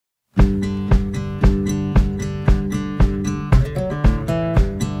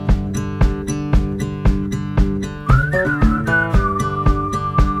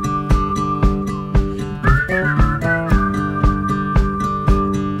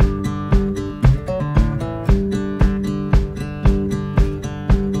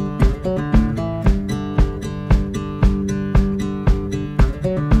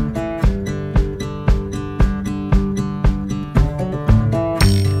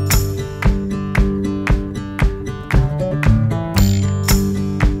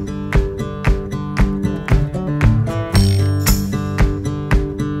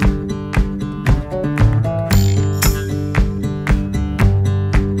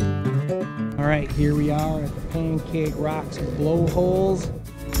All right, here we are at the Pancake Rocks blowholes.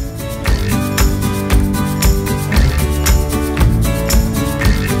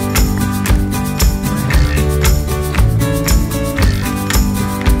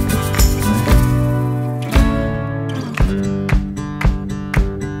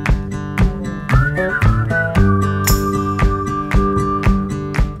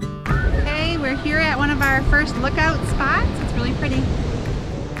 Okay, we're here at one of our first lookout spots. It's really pretty.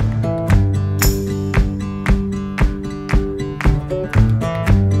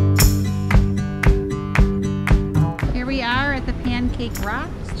 Pancake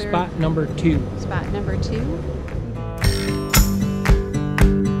Rocks. Spot number 2. Spot number 2.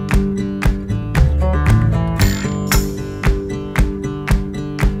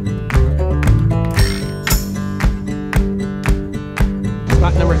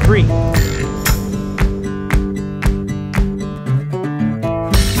 Spot number 3.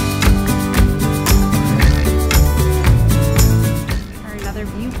 Or another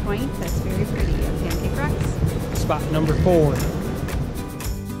viewpoint that's very pretty of Pancake Rocks. Spot number 4.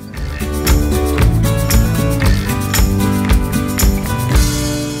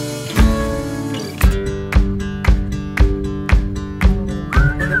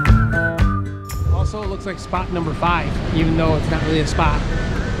 Also, it looks like spot number 5, even though it's not really a spot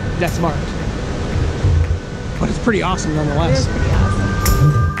that's marked. But it's pretty awesome nonetheless. It is pretty awesome.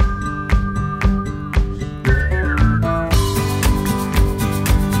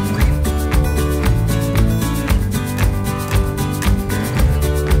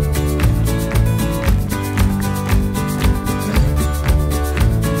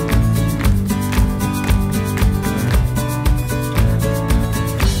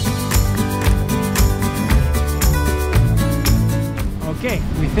 Okay,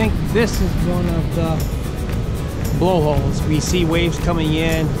 we think this is one of the blowholes. We see waves coming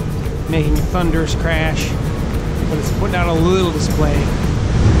in, making thunders crash, but it's putting out a little display.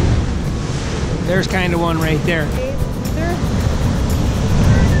 There's kind of one right there.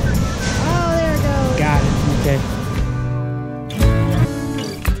 Oh, there it goes. Got it,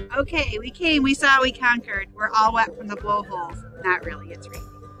 okay. Okay, we came, we saw, we conquered. We're all wet from the blowholes. Not really, it's raining.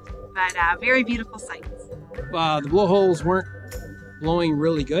 But very beautiful sights. The blowholes weren't blowing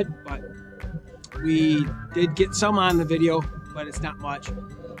really good, but we did get some on the video, but it's not much.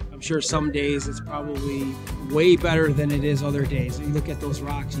 I'm sure some days it's probably way better than it is other days. You look at those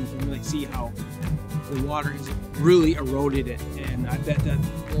rocks and you can really see how the water has really eroded it, and I bet that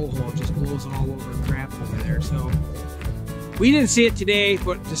blowhole just blows all over crap over there. So we didn't see it today,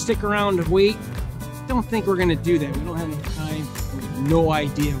 but to stick around and wait, I don't think we're going to do that. We don't have enough time. We have no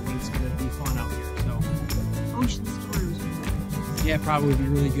idea when it's going to be fun out here. So Ocean storms. yeah, probably would be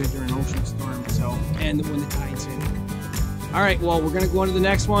really good during ocean storm. So, and when the tide's in. All right, well, we're gonna go on to the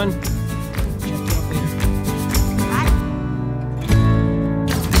next one.